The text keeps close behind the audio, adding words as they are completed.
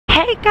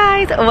Hey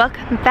guys,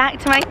 welcome back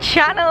to my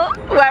channel.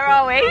 Where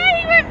are we?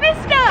 Hey, we're at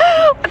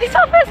BICESTER. This is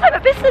our first time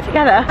at BICESTER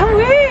together. Oh,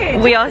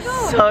 weird. We are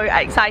so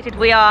excited.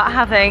 We are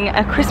having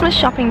a Christmas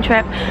shopping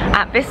trip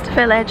at BICESTER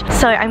Village.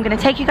 So I'm going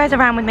to take you guys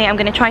around with me. I'm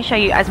going to try and show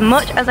you as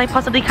much as I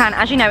possibly can.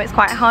 As you know, it's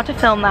quite hard to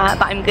film that,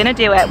 but I'm going to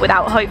do it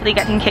without hopefully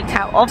getting kicked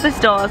out of the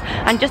stores.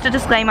 And just a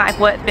disclaimer, I've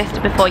worked at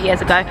BICESTER before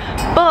years ago,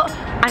 but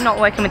I'm not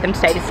working with them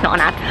today. This is not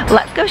an ad.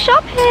 Let's go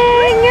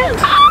shopping.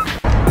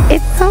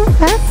 It's so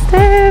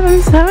festive,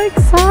 I'm so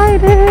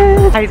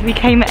excited. Guys, we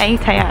came at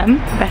 8 AM,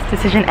 best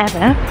decision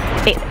ever.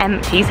 It's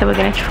empty, so we're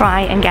gonna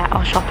try and get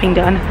our shopping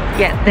done.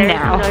 Yeah, there's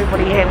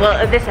nobody here. Well,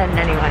 at this end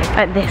anyway.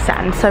 At this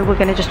end, so we're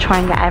gonna just try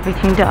and get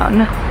everything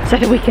done so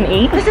that we can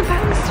eat. There's a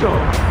FAVES store.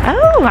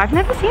 Oh, I've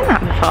never seen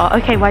that before.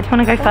 Okay, why do you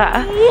wanna go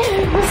first?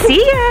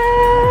 See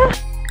ya!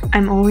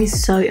 I'm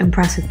always so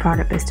impressed with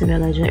Prada at BICESTER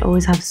Village. They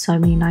always have so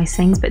many nice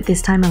things, but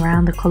this time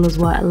around the colours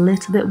were a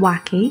little bit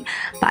wacky.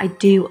 But I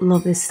do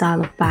love this style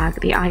of bag.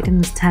 The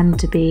items tend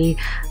to be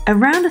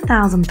around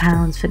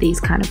 £1,000 for these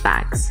kind of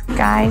bags.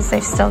 Guys,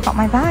 they've still got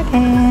my bag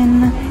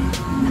in.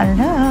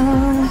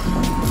 Hello.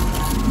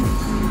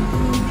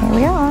 Here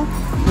we are.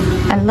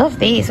 I love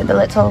these with the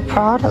little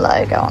Prada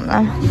logo on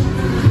them.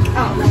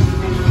 Oh.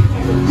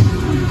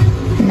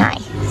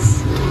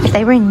 Nice. If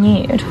they were in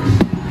nude. I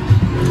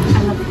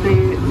love the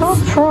boots. Oh,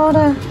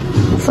 Prada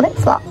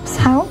flip-flops,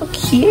 how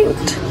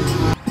cute.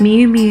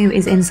 Miu Miu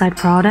is inside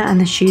Prada and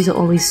the shoes are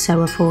always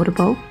so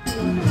affordable.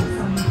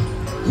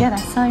 Yeah, they're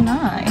so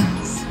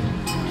nice.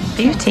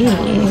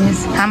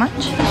 Beauties. How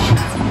much?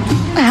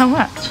 How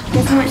much?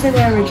 Guess how much they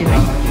were originally?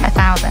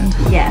 1,000.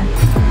 Yeah.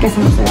 Guess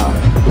how much they are?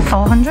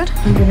 400?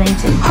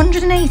 180.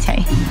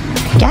 180.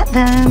 Get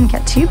them,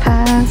 get 2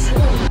 pairs.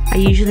 I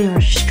usually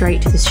rush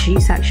straight to the shoe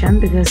section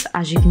because,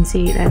 as you can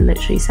see, they're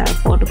literally so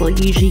affordable.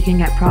 Usually you can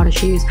get Prada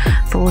shoes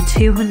for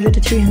 £200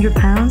 to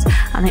 £300,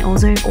 and they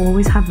also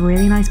always have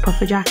really nice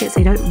puffer jackets.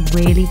 They don't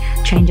really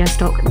change their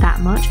stock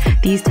that much.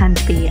 These tend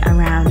to be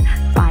around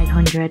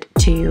 £500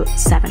 to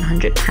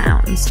 £700.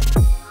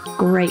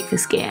 Great for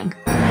skiing.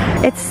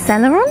 It's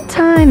seller on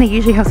time. They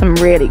usually have some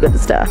really good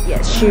stuff.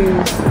 Yeah,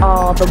 shoes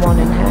are the one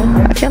in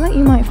here. I feel like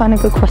you might find a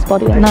good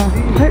crossbody in there.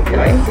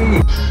 Hopefully.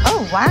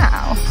 Oh,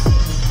 wow.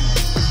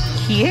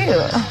 Cute. Oh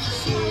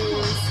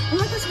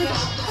my gosh, we got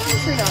palm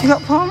tree on. You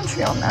got palm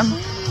tree on them.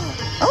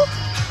 Oh.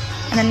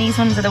 And then these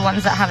ones are the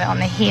ones that have it on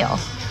the heel.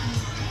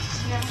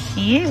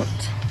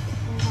 Cute.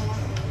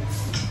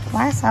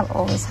 YSL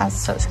always has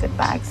such good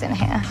bags in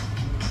here.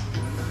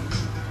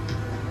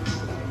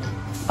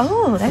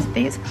 Oh, those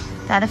boots.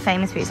 They're the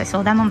famous boots. I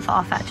saw them on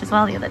Farfetch as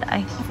well the other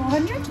day.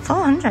 400?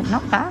 400,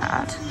 not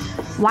bad.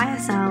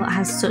 YSL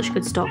has such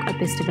good stock at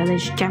BICESTER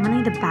Village.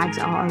 Generally the bags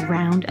are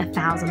around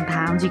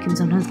 £1,000. You can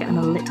sometimes get them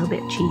a little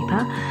bit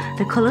cheaper.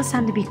 The colours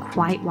tend to be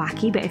quite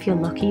wacky, but if you're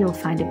lucky you'll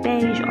find a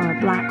beige or a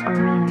black or a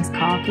really nice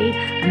khaki,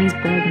 and these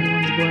burgundy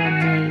ones were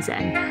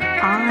amazing.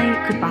 I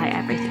could buy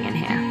everything in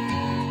here.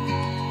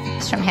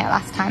 It's from here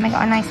last time. I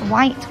got a nice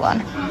white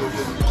one.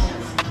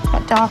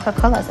 Got darker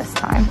colours this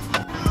time.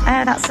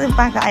 Oh, that's the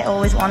bag that I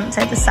always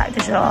wanted, the sac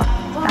de jour.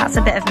 That's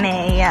a bit of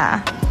me,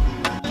 yeah.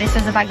 This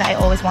is a bag that I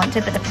always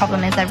wanted, but the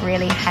problem is they're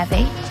really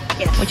heavy,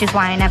 which is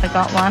why I never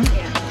got one.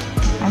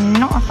 I'm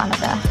not a fan of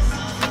this.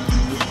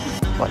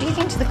 What do you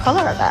think to the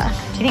colour of it?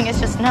 Do you think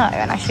it's just no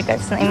and I should go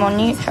for something more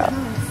neutral?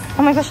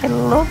 Oh my gosh, I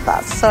love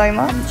that so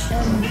much.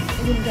 It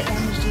wouldn't get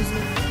damaged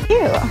easily.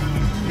 Cute.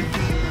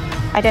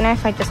 I don't know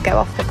if I'd just go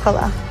off the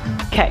colour.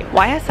 Okay,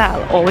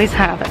 YSL always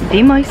have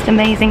the most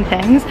amazing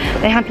things.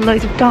 They had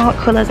loads of dark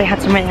colours, they had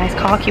some really nice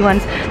khaki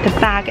ones. The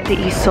bag that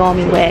you saw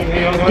me with,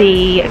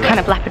 the kind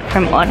of leopard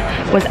print one,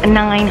 was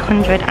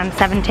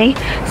 $970.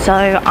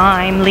 So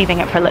I'm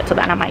leaving it for a little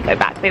bit and I might go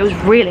back. But it was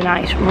really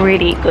nice,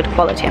 really good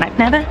quality, and I've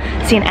never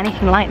seen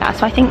anything like that.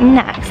 So I think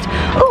next,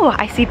 oh,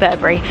 I see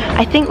Burberry.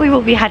 I think we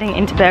will be heading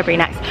into Burberry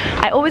next.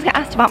 I always get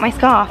asked about my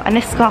scarf, and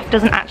this scarf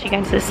doesn't actually go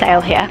into the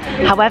sale here.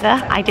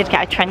 However, I did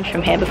get a trench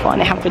from here before,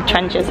 and they have good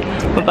trenches.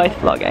 We're both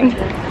vlogging.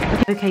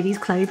 Okay, these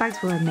Chloe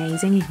bags were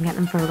amazing. You can get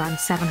them for around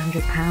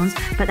 £700,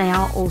 but they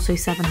are also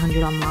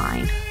 $700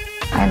 online.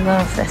 I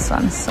love this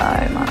one so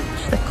much,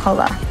 the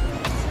colour.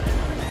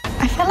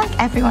 I feel like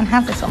everyone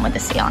has this one with the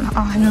C on. Oh,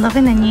 I'm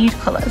loving the nude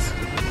colours.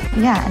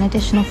 Yeah, an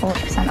additional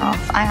 40% off.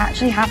 I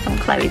actually have some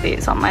Chloe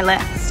boots on my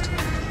list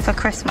for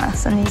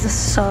Christmas, and these are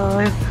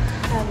so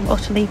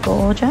utterly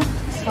gorgeous.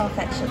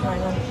 Farfetch is my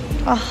one.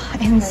 Oh,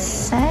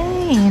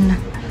 insane.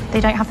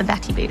 They don't have the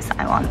Betty boots that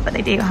I want, but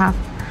they do have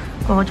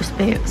gorgeous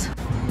boots.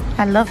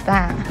 I love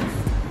that.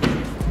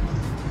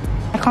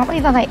 I can't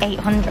believe they're like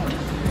 800.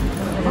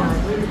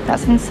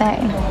 That's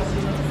insane.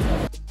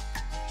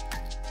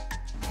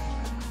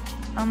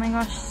 Oh my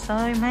gosh,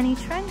 so many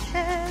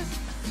trenches.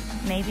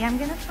 Maybe I'm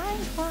gonna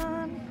find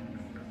one.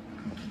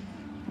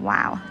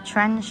 Wow,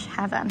 trench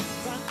heaven.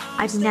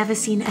 I've never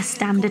seen a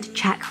standard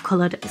check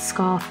coloured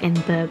scarf in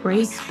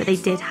Burberry, but they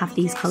did have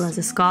these colours.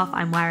 The scarf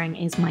I'm wearing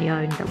is my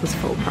own that was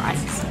full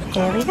price.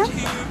 Here we go.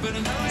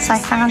 So I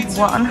found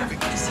one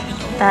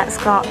that's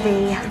got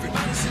the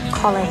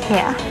collar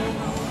here.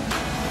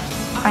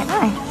 Quite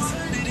nice.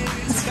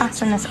 Let's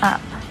fasten this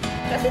up?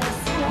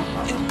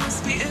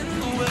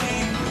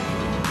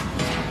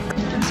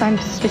 So I'm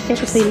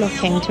specifically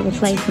looking to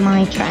replace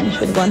my trench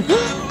with one.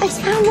 I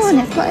found one!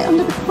 It's got it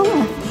under the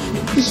collar.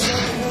 Yes.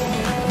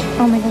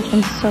 Oh my gosh,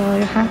 I'm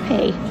so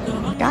happy.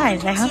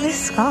 Guys, they have this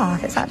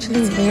scarf. It's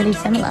actually really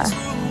similar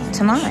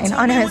to mine.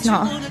 Oh no, it's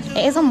not.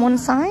 It is on one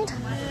side,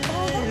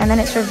 and then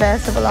it's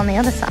reversible on the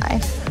other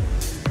side.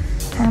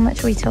 How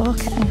much are we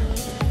talking?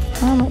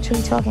 How much are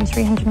we talking?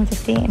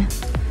 315.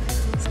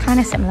 It's kind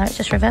of similar, it's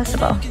just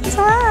reversible.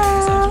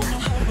 Hello!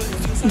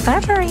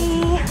 Burberry!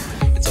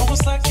 It's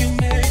almost like you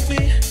make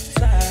me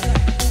fly.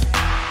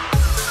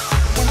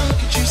 When I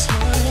look at you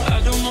smile,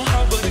 I don't know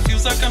how, but it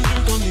feels like I'm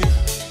drunk on you.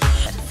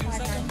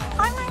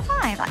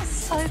 595, that is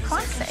so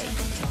classy.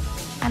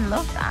 I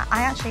love that.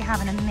 I actually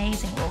have an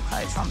amazing wool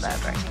coat on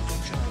Burberry.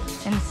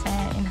 It's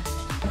insane.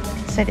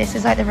 So this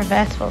is like the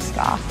reversible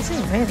scarf. This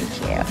is really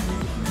cute.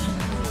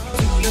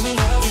 Let me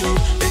love you,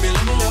 baby,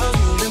 let me love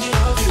you, let me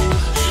love you.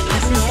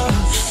 This is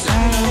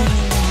insane.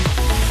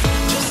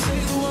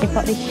 They've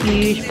got the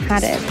huge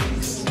padded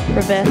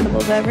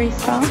reversible Burberry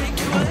scarf.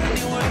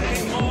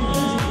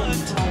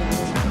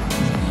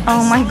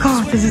 Oh my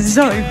god, this is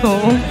so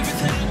cool.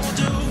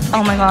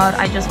 Oh my god,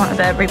 I just want a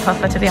Burberry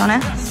puffer, to be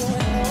honest.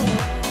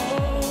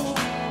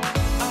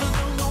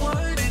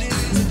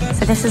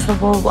 So this is the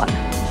wool one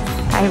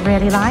I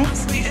really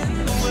liked.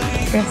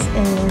 This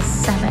is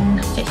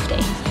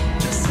 $7.50.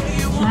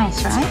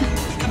 Nice, right?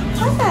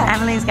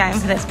 Emily's going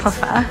for this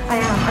puffer. I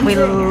am. We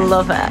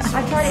love it.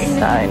 I've tried it in so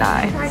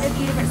nice. I've tried a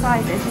few different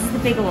sizes. This is the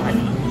bigger one.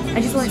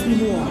 I just want it to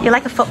be warm. You're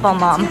like a football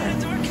mom.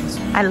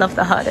 I love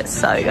the hood, it's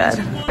so good.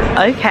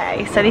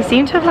 Okay, so they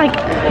seem to have like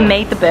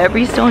made the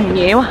Burberry store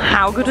new.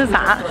 How good was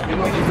that?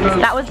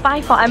 That was by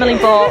far, Emily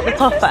bought the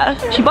puffer.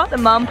 She bought the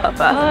mom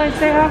puffer. Oh,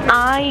 so happy.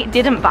 I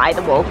didn't buy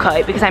the wool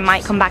coat because I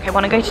might come back. I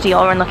want to go to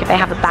Dior and look if they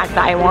have a bag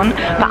that I want.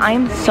 But I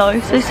am so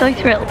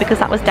thrilled because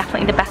that was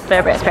definitely the best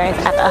Burberry experience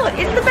ever. Oh,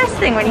 it's the best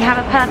thing when you have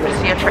a purpose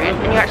for your trip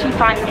and you actually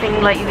find the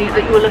thing like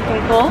that you were looking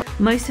for.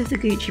 Most of the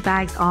Gucci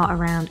bags are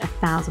around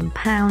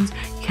 £1,000.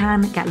 You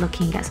can get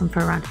lucky and get some for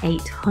around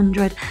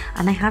 800,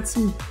 and they had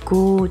some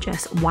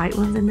gorgeous white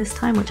ones in this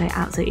time, which I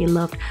absolutely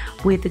loved,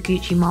 with the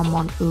Gucci Mom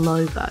One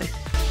logo.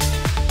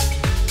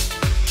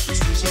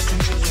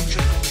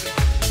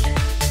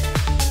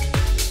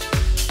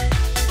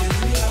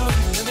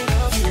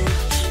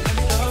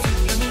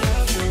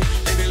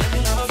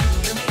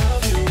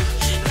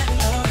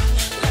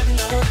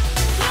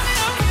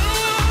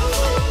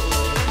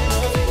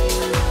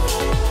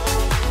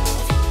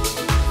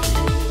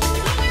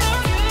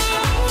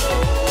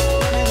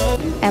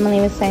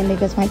 Emily was saying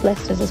because my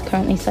blisters is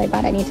currently so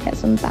bad, I need to get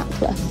some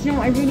backless. No,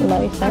 I really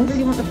loafers.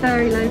 want the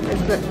furry loafers,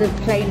 but the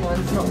plain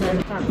ones, not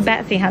the fancy.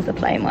 Betsy has the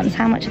plain ones.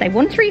 How much are they?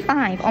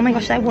 135. Oh my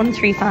gosh, they're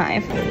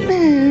 135.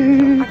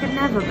 I could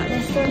never, but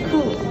they're so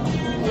cool.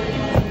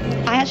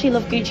 I actually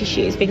love Gucci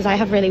shoes because I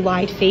have really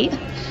wide feet,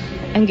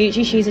 and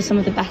Gucci shoes are some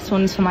of the best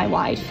ones for my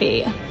wide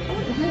feet.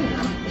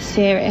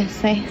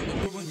 Seriously.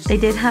 They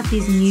did have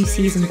these new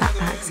season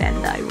backpacks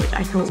in though, which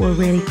I thought were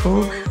really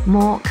cool.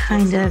 More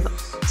kind of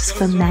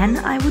for men,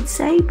 I would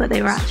say, but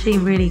they were actually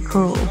really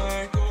cool.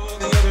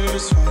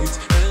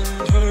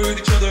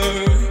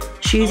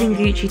 Shoes in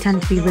Gucci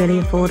tend to be really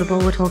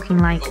affordable. We're talking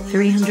like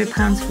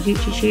 £300 for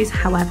Gucci shoes.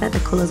 However, the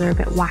colours are a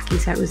bit wacky,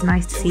 so it was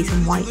nice to see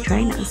some white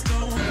trainers.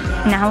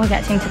 Now we're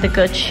getting to the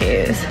good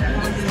shoes.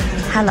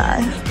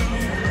 Hello.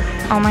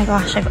 Oh my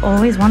gosh, I've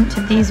always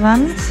wanted these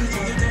ones.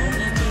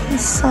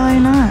 It's so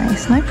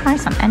nice. No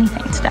price on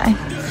anything today,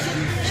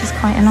 which is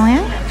quite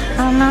annoying.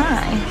 How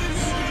nice.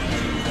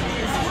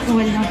 Oh,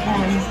 I love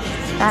them.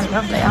 They're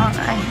lovely, aren't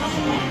they?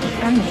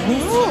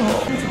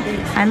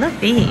 Ooh. I love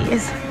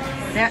these.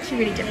 They're actually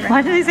really different.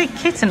 Why do they say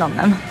kitten on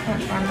them?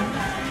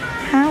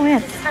 How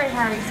weird. It's very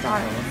Harry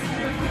Styles.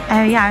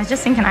 Oh yeah, I was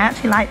just thinking I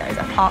actually like those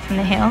apart from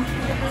the heel.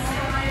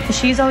 The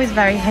shoe's always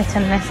very hit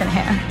and miss in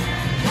here.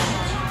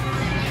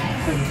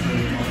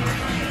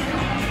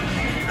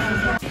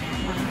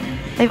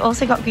 They've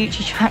also got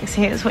Gucci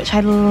tracksuits, which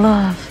I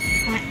love.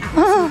 I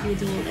absolutely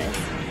adore this.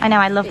 I know,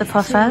 I love the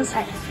puffers.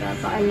 Extra,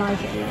 but I like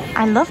it a lot.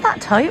 I love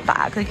that tote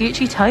bag, the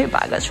Gucci tote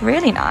bag. That's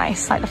really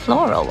nice, like the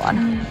floral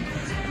one.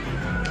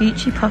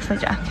 Gucci puffer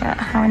jacket,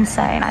 how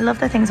insane. I love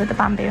the things with the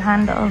bamboo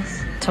handles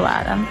to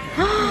wear them.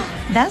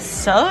 They're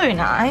so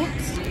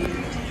nice.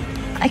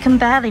 I can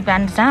barely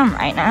bend down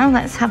right now.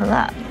 Let's have a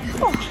look.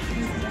 Oh.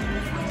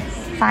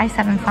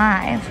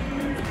 575.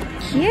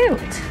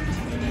 Cute.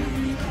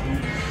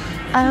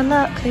 Oh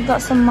look, we've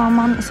got some more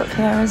months up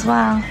here as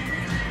well.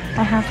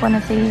 I have one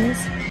of these.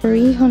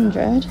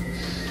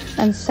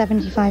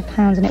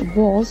 £375 and it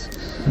was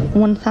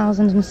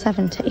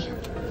 1,070.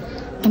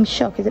 I'm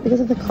shocked. Is it because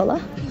of the colour?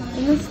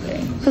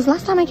 Because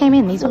last time I came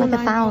in, these were like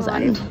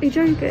 1,000. Are you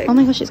joking? Oh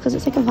my gosh, it's because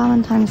it's like a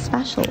Valentine's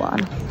special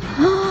one.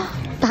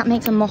 That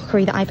makes a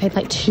mockery that I paid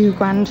like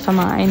 £2,000 for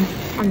mine.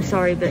 I'm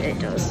sorry, but it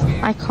does.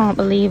 I can't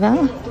believe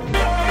it.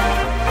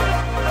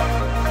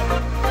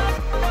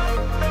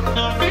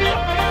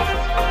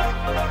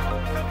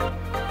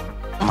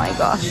 Oh my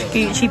gosh,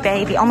 Gucci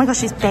baby. Oh my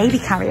gosh, this baby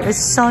carrier is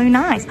so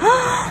nice.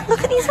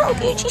 Look at these little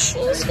Gucci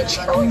shoes for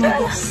children.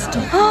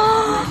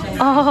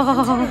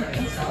 Oh.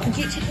 The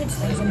Gucci kids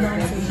things are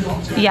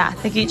nice. Yeah,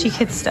 the Gucci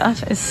kids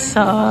stuff is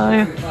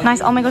so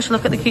nice. Oh my gosh,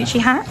 look at the Gucci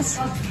hats.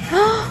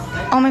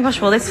 Oh my gosh,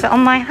 will this fit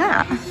on my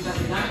hat?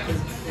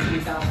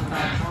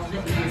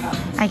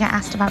 I get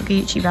asked about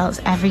Gucci belts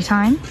every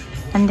time,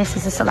 and this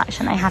is a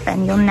selection they have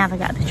in. You'll never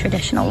get the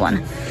traditional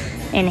one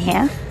in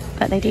here,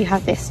 but they do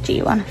have this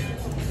G one.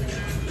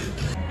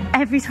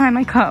 Every time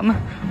I come,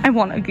 I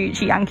want a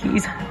Gucci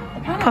Yankees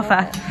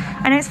puffer.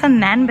 I know it's for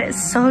men, but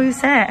it's so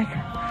sick.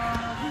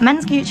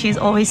 Men's Gucci is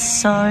always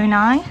so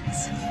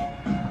nice.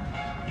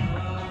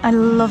 I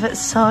love it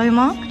so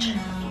much.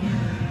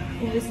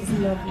 This is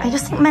lovely. I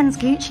just think men's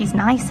Gucci's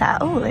nicer.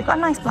 Oh, they've got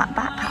a nice black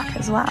backpack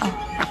as well.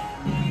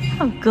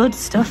 Oh, good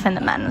stuff in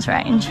the men's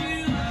range.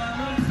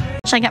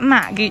 Should I get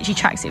Matt a Gucci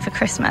tracksuit for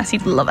Christmas?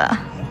 He'd love it.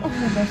 Oh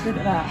my gosh, look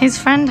at that. His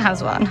friend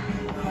has one.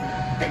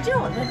 But do you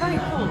know what? They're very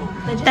cool.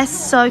 They're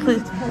so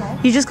cool.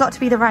 You just got to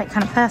be the right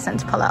kind of person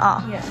to pull it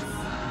off.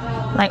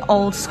 Yeah. Like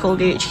old school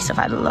Gucci stuff,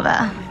 I love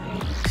it.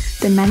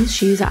 The men's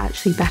shoes are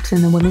actually better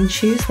than the women's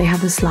shoes. They have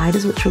the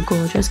sliders, which are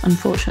gorgeous.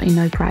 Unfortunately,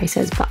 no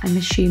prices, but I'm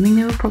assuming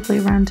they were probably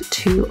around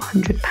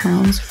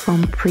 £200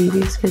 from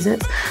previous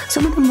visits.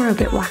 Some of them were a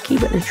bit wacky,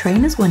 but the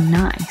trainers were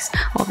nice.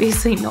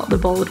 Obviously not the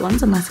bold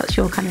ones, unless that's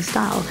your kind of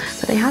style,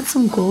 but they had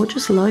some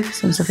gorgeous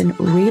loafers and stuff in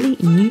really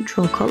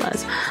neutral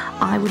colours.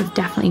 I would have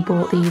definitely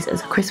bought these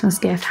as a Christmas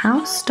gift.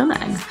 How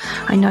stunning.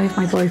 I know if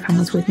my boyfriend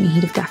was with me,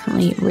 he'd have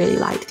definitely really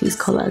liked these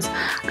colours.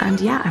 And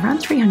yeah, around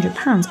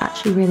 £300,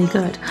 actually really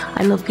good.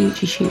 I love Gucci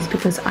shoes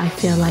because I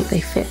feel like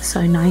they fit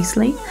so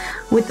nicely.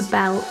 With the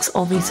belts,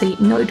 obviously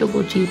no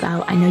double G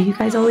belt. I know you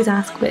guys always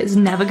ask, but it's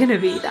never gonna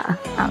be there.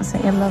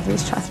 Absolutely love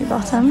these tracky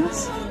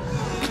bottoms.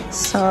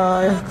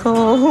 So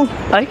cool.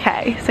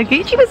 Okay, so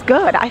Gucci was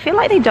good. I feel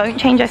like they don't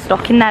change their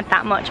stock in there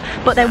that much,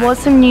 but there was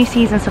some new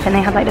season stuff, and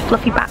they had like the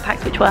fluffy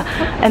backpacks, which were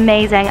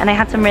amazing, and they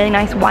had some really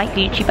nice white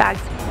Gucci bags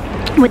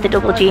with the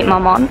double G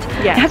Marmont.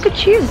 Yeah. They had good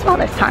shoes as well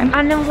this time.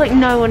 And there was like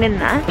no one in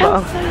there.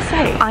 Well, so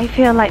safe. I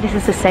feel like this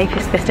is the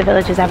safest Bicester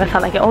Village has ever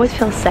felt. Like, it always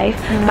feels safe,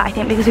 but I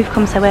think because we've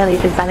come so early,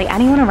 there's barely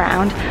anyone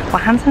around. We're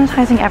hand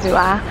sanitizing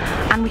everywhere,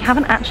 and we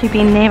haven't actually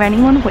been near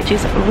anyone, which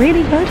is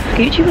really good.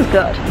 Gucci was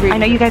good. Really? I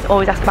know you guys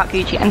always ask about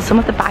Gucci, and some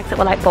of the bags that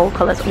were like bold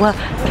colours were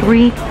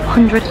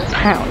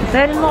 £300. They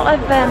had a lot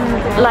of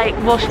like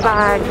wash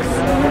bags,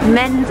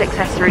 men's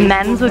accessories.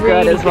 Men's were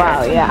really good as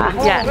well, yeah.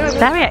 Yeah,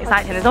 very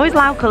exciting. There's always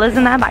loud colours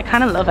in there, but I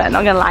kind of love it,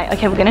 not gonna lie.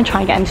 Okay, we're gonna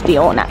try and get into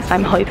Dior next.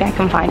 I'm hoping I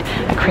can find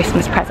a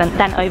Christmas present,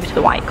 then over to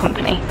the White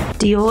Company.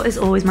 Dior is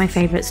always my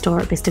favourite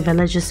store at Bicester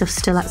Village. The stuff's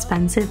still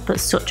expensive, but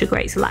such a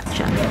great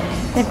selection.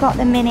 They've got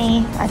the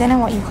mini, I don't know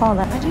what you call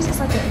it,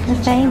 the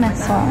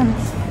famous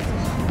ones.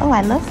 Oh,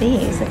 I love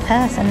these, the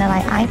purse and the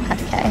like iPad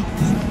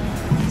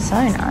case. So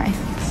nice.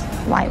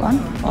 White one,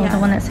 or the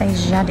one that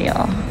says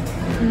Dior.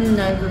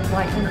 No, the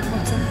white one at the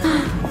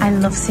bottom. I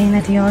love seeing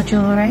the Dior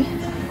jewellery.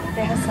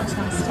 They have such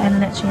nice stuff. I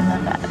literally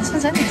love it. This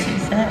one's only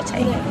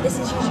 $230. Yeah, this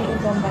is usually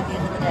gone by the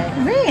end of the day.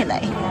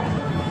 Really?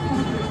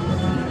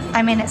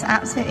 I mean, it's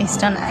absolutely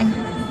stunning.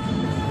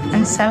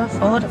 And so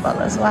affordable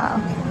as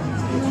well.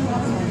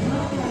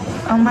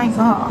 Oh my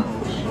gosh.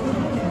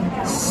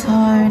 So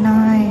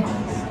nice.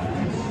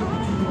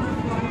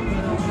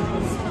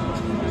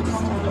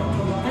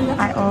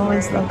 I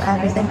always love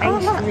everything. Oh,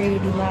 look. Really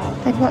well.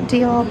 They've got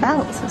Dior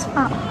belts as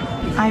well.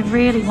 I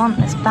really want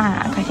this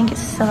bag. I think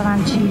it's still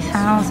around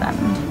 2,000.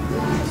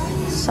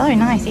 So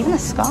nice. Even the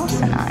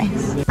scarves are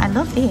nice. I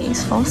love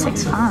these.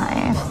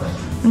 465.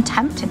 I'm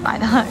tempted by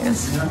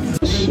those.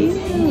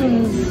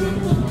 Shoes.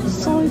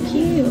 So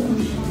cute.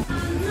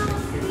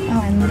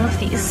 Oh, I love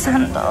these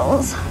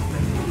sandals.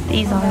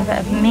 These are a bit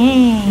of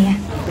me.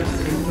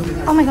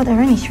 Oh my god, they're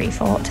only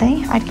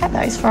 $340. I'd get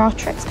those for our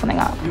trips coming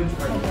up.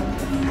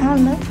 How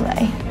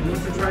lovely.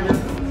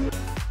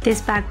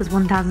 This bag was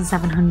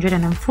 $1,700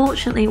 and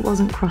unfortunately it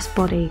wasn't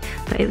crossbody,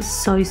 but it was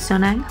so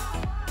stunning.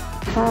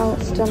 How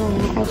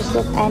stunning. I just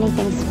love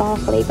anything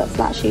sparkly, but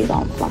flat shoes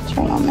aren't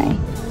flattering on me.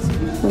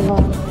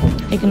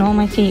 Love. Ignore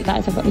my feet,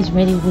 guys. I've got these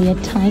really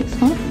weird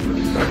tights on.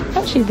 It's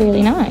actually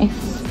really nice.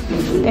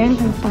 They only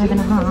come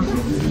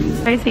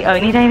 5.5. It's the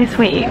only day this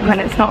week when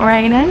it's not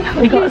raining.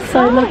 We got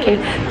so lucky.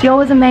 Dior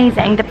was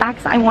amazing. The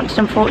bags that I wanted,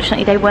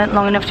 unfortunately, they weren't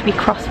long enough to be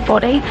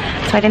crossbody,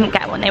 so I didn't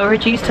get one. They were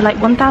reduced to like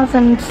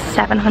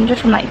 1,700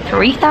 from like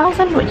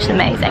 3,000, which is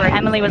amazing.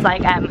 Emily was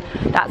like,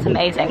 that's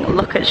amazing.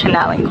 Look at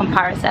Chanel in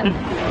comparison.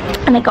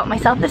 And I got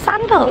myself the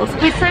sandals.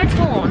 We're so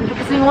torn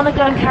because we want to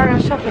go and carry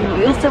on shopping, but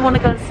we also want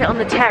to go and sit on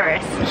the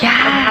terrace and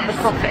have a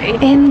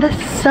coffee. In the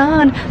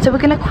sun. So we're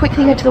going to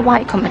quickly go to the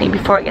White Company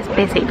before it gets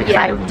busy, because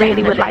I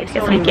really would like to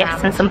get some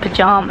gifts and some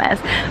pajamas,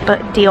 but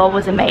Dior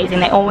was amazing.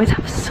 They always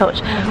have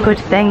such good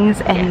things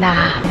in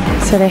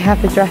there. So they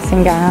have the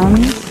dressing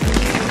gowns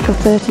for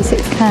 £36.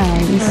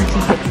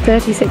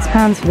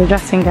 £36 for the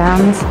dressing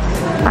gowns.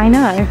 I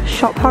know,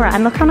 shock horror.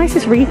 And look how nice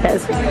this wreath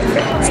is.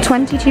 It's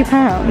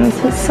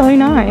 £22. It's so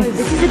nice.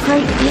 This is a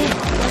great gift.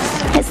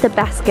 It's the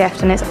best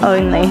gift, and it's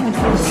only,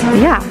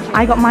 yeah,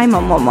 I got my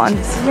mum one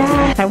once.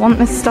 Yeah. I want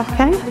this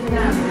stocking.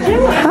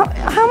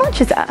 How much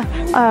is it?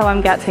 Oh,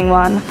 I'm getting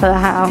one for the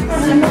house.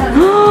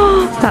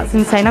 That's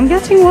insane, I'm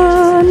getting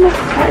one.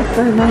 That is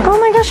so nice. Oh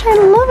my gosh, I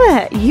love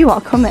it. You are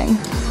coming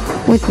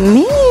with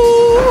me.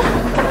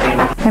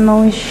 I'm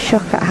always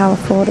shocked at how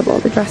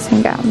affordable the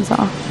dressing gowns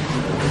are.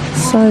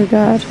 So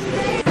good.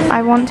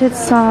 I wanted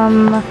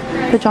some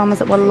pyjamas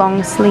that were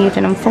long sleeved,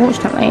 and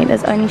unfortunately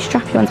there's only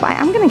strappy ones, but I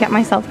am going to get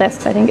myself this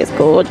because I think it's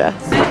gorgeous.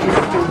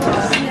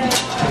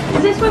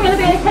 Is this one going to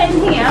be okay in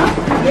here?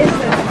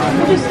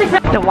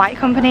 Yes. The White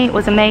Company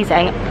was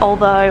amazing,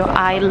 although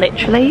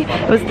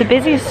it was the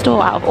busiest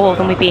store out of all of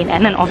them we've been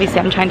in, and obviously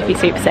I'm trying to be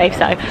super safe,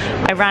 so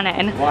I ran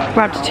in,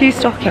 grabbed 2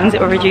 stockings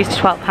that were reduced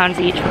to £12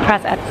 each for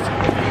presents,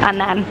 and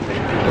then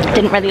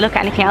didn't really look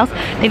at anything else.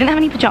 They didn't have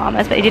any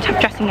pyjamas, but they did have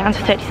dressing gowns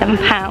for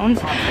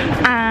 £37.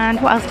 And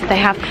what else did they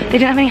have? They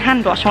didn't have any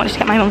hand wash. I wanted to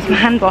get my mum some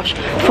hand wash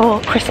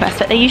for Christmas,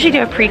 but they usually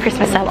do a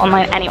pre-Christmas sale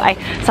online anyway,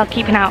 so I'll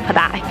keep an eye out for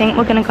that. I think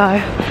we're gonna go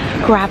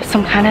grab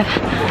some kind of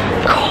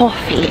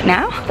coffee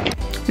now.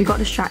 We got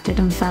distracted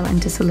and fell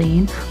into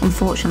Celine.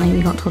 Unfortunately,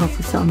 we got told off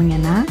for filming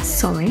in there.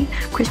 Sorry.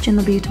 Christian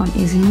Louboutin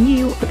is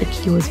new, but the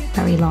queue was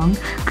very long.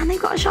 And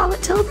they've got a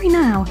Charlotte Tilbury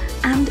now,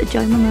 and a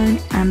Jo Malone,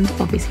 and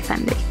obviously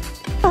Fendi.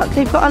 Look,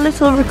 they've got a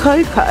little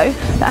Rococo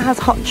that has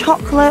hot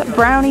chocolate,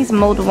 brownies,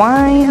 mulled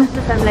wine,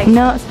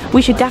 nuts.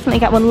 We should definitely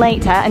get one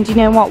later, and do you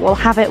know what? We'll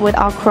have it with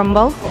our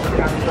crumble.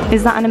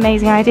 Is that an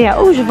amazing idea?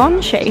 Oh,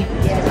 Givenchy.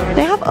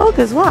 They have UGG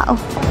as well.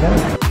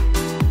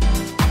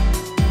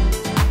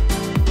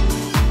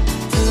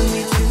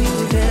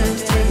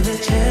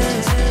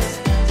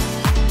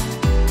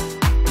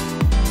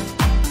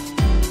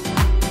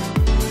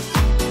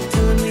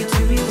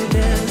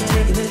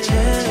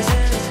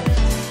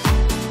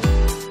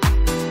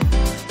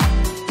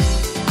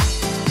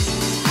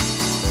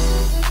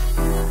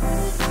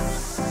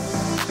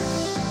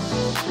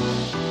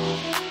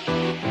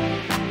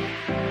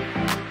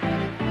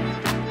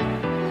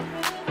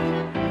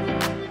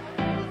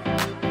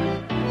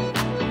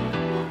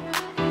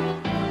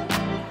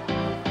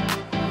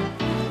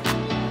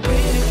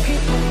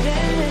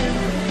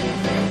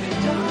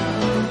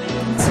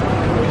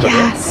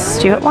 Yes,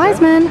 Stuart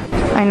Weitzman.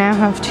 I now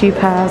have 2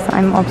 pairs that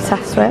I'm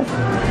obsessed with,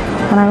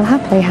 and I will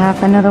happily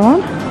have another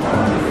one.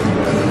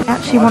 I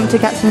actually want to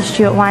get some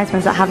Stuart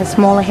Weitzmans that have a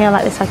smaller heel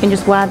like this, so I can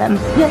just wear them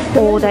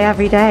all day,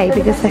 every day,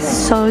 because they're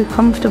so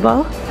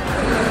comfortable.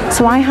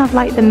 So I have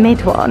like the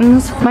mid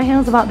ones. My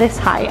heel's about this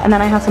height, and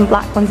then I have some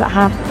black ones that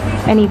have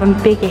an even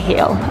bigger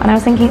heel. And I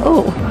was thinking,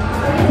 oh,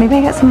 maybe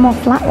I get some more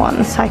flat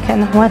ones so I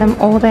can wear them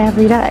all day,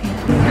 every day.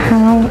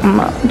 How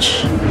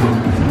much?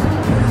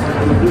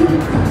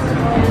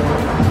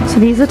 So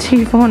these are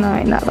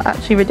 $249. That's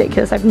actually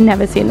ridiculous. I've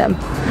never seen them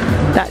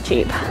that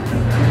cheap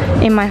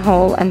in my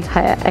whole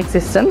entire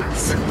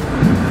existence.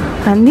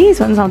 And these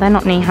ones, oh, they're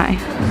not knee-high.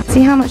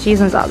 See how much these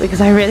ones are,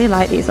 because I really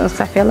like these ones,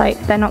 because I feel like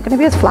they're not going to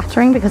be as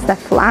flattering because they're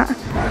flat.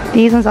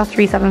 These ones are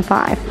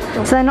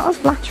 $375. So they're not as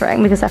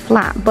flattering because they're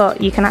flat, but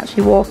you can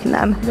actually walk in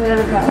them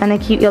and they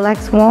keep your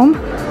legs warm.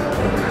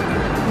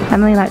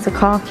 Emily likes a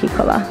khaki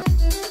colour.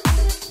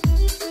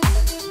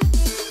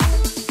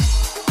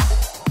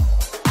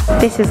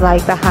 This is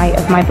like the height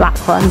of my black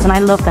ones, and I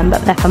love them,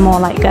 but they're for more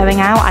like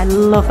going out. I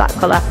love that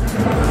colour.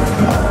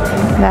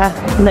 They're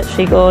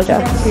literally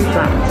gorgeous. Too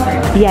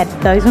flat. Yeah,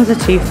 those ones are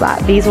too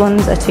flat. These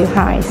ones are too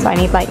high, so I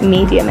need like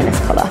medium in this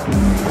colour.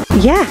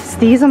 Yes,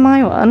 these are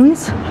my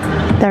ones.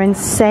 They're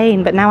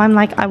insane, but now I'm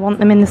like, I want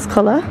them in this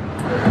colour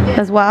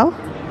as well.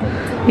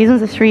 These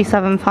ones are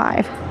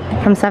 $375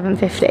 from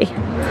 $750.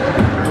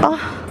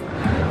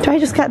 Oh, do I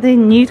just get the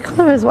nude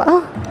colour as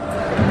well?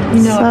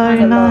 No,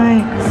 so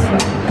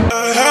nice.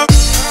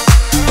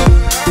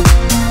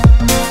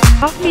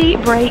 Coffee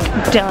break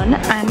done,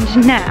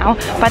 and now,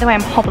 by the way,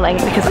 I'm hobbling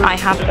because I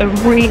have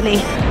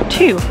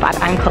two bad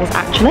ankles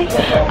actually.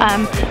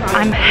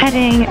 I'm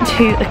heading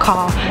to the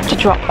car to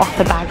drop off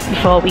the bags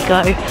before we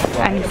go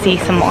and see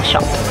some more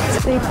shops.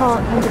 So you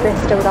can't come to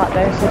BICESTER without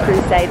going to the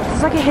Crusade. This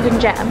is like a hidden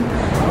gem,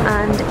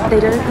 and they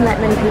don't let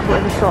many people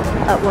in the shop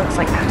at once,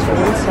 like at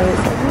all, so it's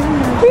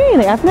like,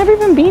 really? I've never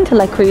even been to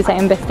Le Creuset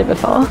in BICESTER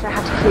before. I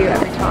have to queue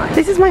every time.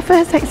 This is my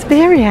first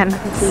experience.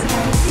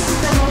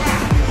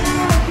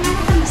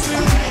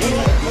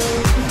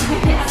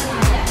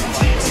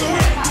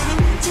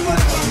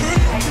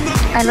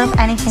 I love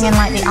anything in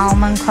like the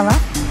almond colour.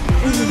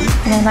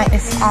 You know, like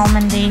this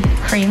almondy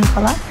cream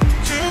colour.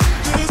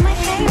 That's my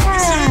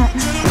favourite.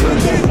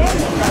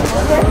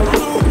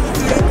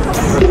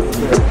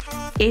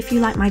 If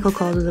you like Michael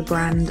Kors as a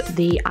brand,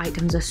 the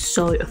items are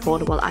so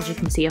affordable. As you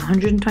can see,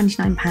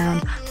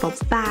 £129 for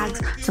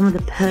bags. Some of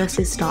the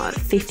purses start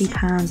at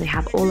 £50. They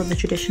have all of the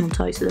traditional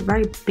toys. So it's a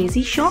very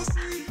busy shop,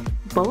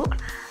 but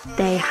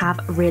they have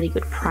really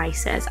good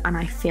prices, and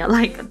I feel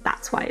like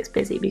that's why it's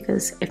busy,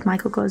 because if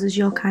Michael Kors is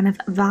your kind of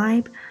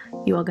vibe,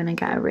 you are going to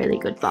get a really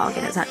good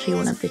bargain. It's actually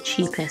one of the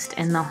cheapest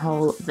in the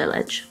whole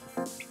village.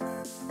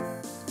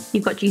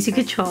 You've got Juicy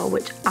Couture,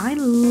 which I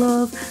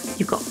love.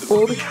 You've got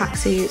all the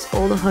tracksuits,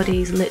 all the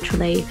hoodies.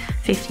 Literally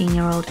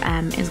 15-year-old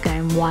Em is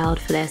going wild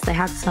for this. They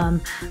had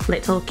some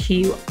little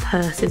cute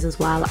purses as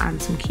well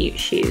and some cute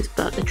shoes,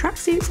 but the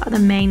tracksuits are the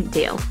main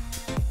deal.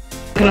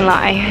 I'm not gonna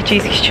lie,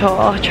 Juicy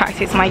Couture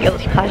tracksuits are my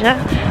guilty pleasure.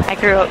 I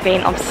grew up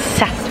being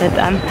obsessed with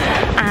them,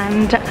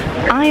 and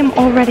I am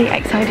already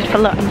excited for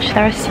lunch.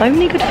 There are so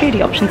many good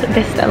foodie options at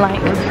BICESTER,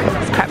 like this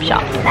prep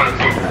shop.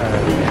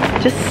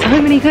 Just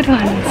so many good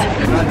ones.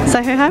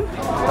 Soho home?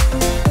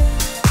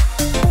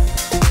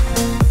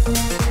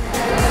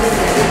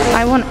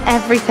 I want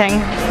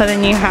everything for the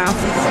new house.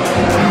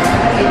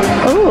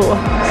 Ooh,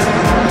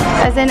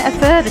 as in a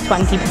further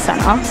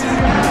 20% off.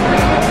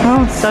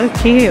 Oh, so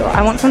cute.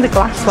 I want some of the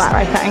glassware,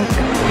 I think.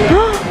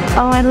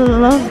 Oh, I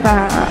love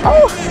that.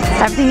 Oh,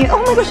 everything. Oh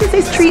my gosh, there's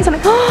these trees on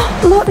it. Oh,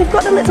 look, they've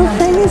got the little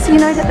things, you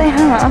know, that they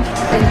have.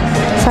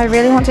 So I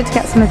really wanted to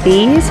get some of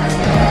these.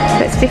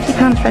 But it's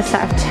 £50 for a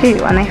set of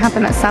 2, and they have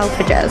them at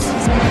Selfridges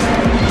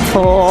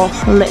for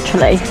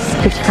literally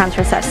 £50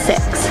 for a set of 6.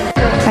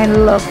 I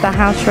love the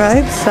house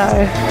robes, so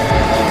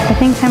I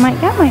think I might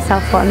get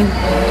myself one.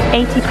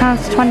 £80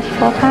 to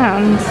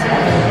 £24.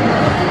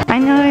 I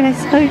know, they're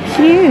so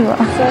cute.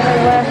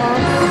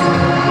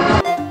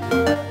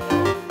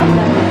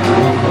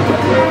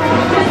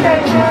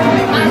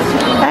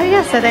 Oh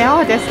yeah, so they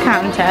are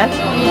discounted.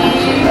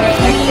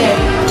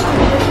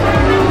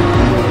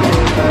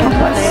 Oh,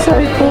 that's so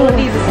cool. All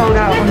these are sold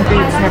out on the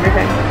boots and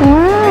everything.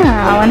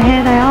 Wow, and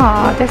here they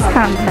are,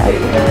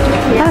 discounted.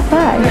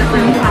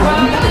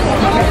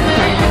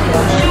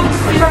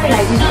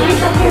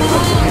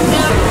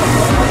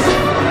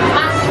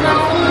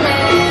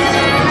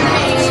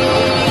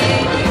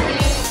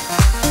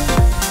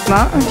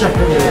 Look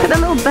at the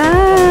little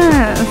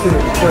bears.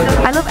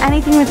 I love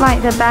anything with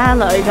like the bear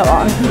logo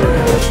on.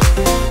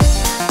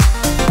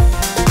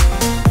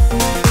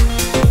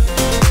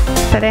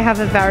 So they have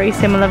a very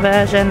similar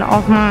version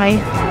of my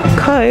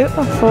coat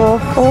for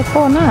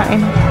 $4.49.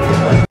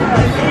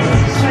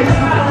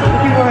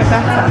 You wore it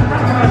better.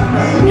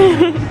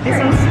 This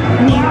one's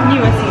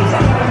newer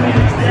season.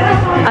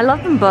 I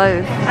love them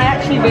both. I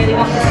actually really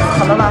wanted this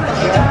colour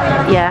last year.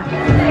 Yeah.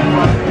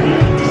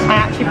 I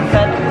actually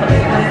prefer the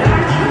colour.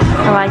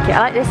 I like it. I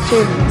like this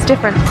too. It's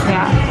different.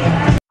 Yeah.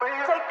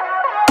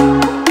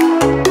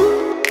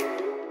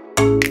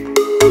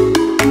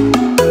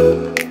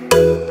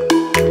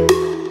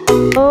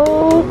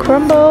 Oh,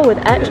 crumble with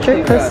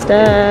extra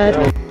custard.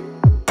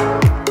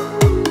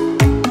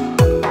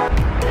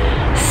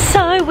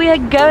 So we are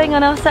going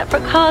on our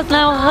separate cars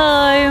now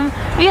home.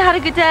 Have you had a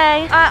good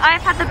day?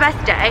 I've had the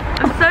best day.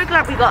 I'm so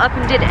glad we got up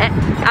and did it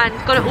and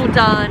got it all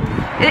done.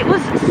 It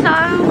was so,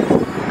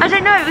 I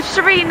don't know, it was just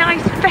a really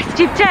nice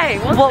festive day.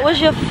 What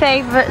was your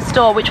favourite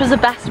store? Which was the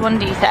best one,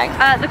 do you think?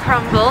 The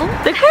crumble.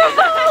 The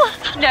crumble!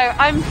 No,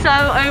 I'm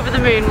so over the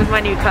moon with my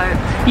new coat.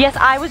 Yes,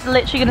 I was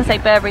literally going to say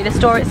Burberry. The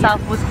store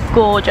itself was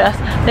gorgeous.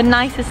 The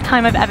nicest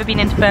time I've ever been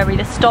into Burberry.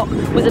 The stock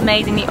was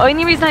amazing. The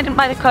only reason I didn't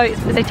buy the coat is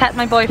because I texted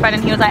my boyfriend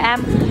and he was like,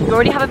 you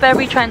already have a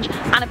Burberry trench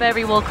and a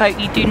Burberry wool coat.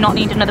 You do not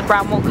need another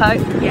brown wool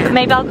coat. Yeah. But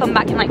maybe I'll come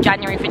back in like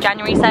January for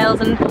January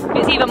sales, and if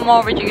it's even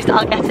more reduced,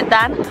 I'll get it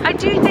then. I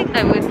do think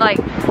though, with like,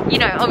 you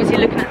know, obviously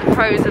looking at the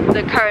pros of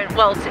the current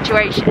world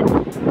situation,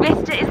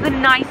 BICESTER is the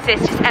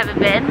nicest it's ever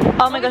been.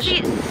 Oh my gosh.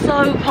 It's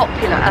so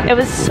popular. It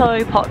was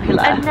so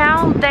popular. And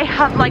now they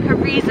have like a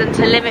reason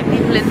to limit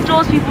people in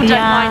stores. People don't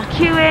mind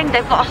queuing.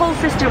 They've got a whole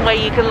system where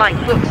you can like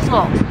book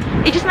slots.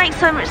 It just makes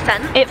so much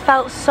sense. It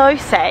felt so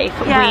safe.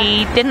 Yeah.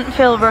 We didn't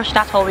feel rushed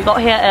at all. We got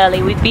here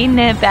early. We've been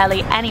near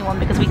barely anyone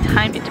because we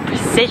timed it to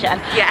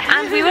precision. Yeah.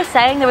 And we were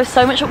saying there was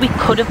so much that we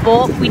could have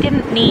bought. We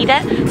didn't need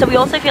it. So we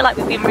also feel like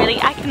we've been really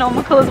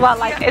economical as well.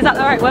 Like, is that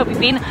the right word?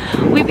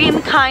 We've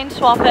been kind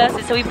to our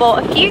purses. So we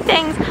bought a few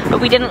things, but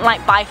we didn't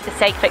like buy for the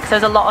sake of it. Because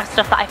there's a lot of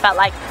stuff that I felt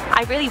like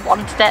I really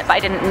wanted it, but I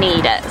didn't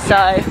need it.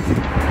 So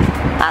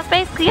that's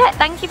basically it.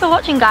 Thank you for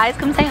watching, guys.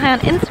 Come say hi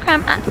on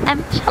Instagram at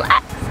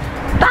emtalks.